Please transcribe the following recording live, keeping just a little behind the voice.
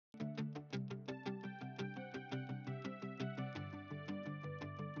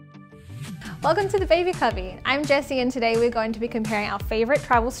Welcome to the Baby Cubby. I'm Jessie and today we're going to be comparing our favourite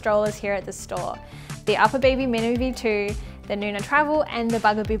travel strollers here at the store. The UPPAbaby MINU V2, the Nuna Travel and the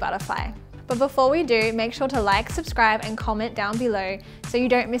Bugaboo Butterfly. But before we do, make sure to like, subscribe and comment down below so you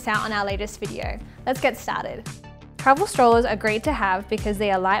don't miss out on our latest video. Let's get started. Travel strollers are great to have because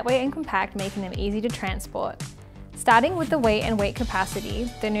they are lightweight and compact, making them easy to transport. Starting with the weight and weight capacity,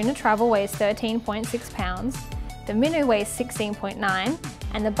 the Nuna Travel weighs 13.6 pounds, the MINU weighs 16.9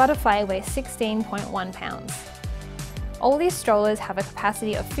 and the Butterfly weighs 16.1 pounds. All these strollers have a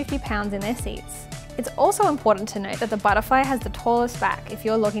capacity of 50 pounds in their seats. It's also important to note that the Butterfly has the tallest back if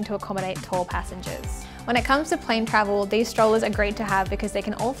you're looking to accommodate tall passengers. When it comes to plane travel, these strollers are great to have because they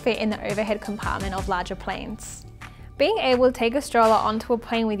can all fit in the overhead compartment of larger planes. Being able to take a stroller onto a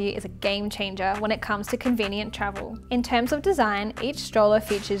plane with you is a game changer when it comes to convenient travel. In terms of design, each stroller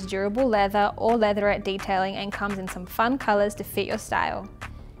features durable leather or leatherette detailing and comes in some fun colours to fit your style.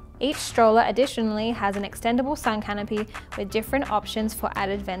 Each stroller additionally has an extendable sun canopy with different options for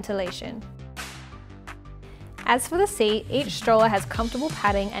added ventilation. As for the seat, each stroller has comfortable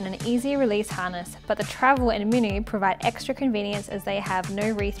padding and an easy release harness, but the Travel and MINU provide extra convenience as they have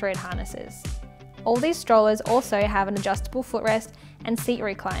no rethread harnesses. All these strollers also have an adjustable footrest and seat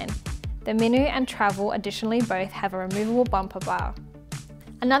recline. The MINU and Travel additionally both have a removable bumper bar.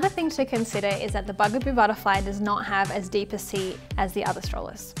 Another thing to consider is that the Bugaboo Butterfly does not have as deep a seat as the other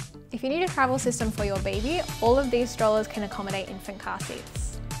strollers. If you need a travel system for your baby, all of these strollers can accommodate infant car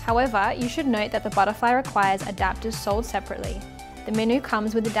seats. However, you should note that the Butterfly requires adapters sold separately. The MINU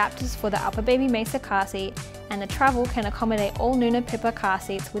comes with adapters for the UPPAbaby Mesa car seat, and the Travel can accommodate all Nuna Pippa car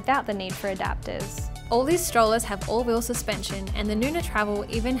seats without the need for adapters. All these strollers have all-wheel suspension, and the Nuna Travel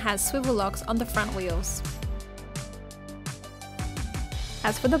even has swivel locks on the front wheels.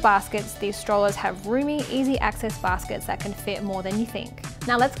 As for the baskets, these strollers have roomy, easy access baskets that can fit more than you think.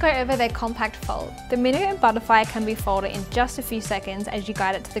 Now let's go over their compact fold. The MINU and Butterfly can be folded in just a few seconds as you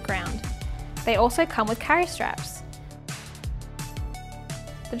guide it to the ground. They also come with carry straps.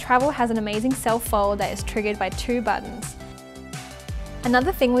 The Travel has an amazing self-fold that is triggered by 2 buttons.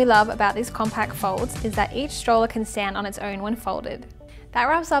 Another thing we love about these compact folds is that each stroller can stand on its own when folded. That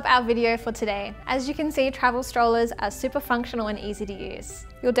wraps up our video for today. As you can see, travel strollers are super functional and easy to use.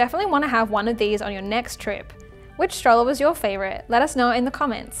 You'll definitely want to have one of these on your next trip. Which stroller was your favourite? Let us know in the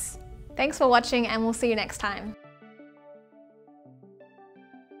comments. Thanks for watching and we'll see you next time.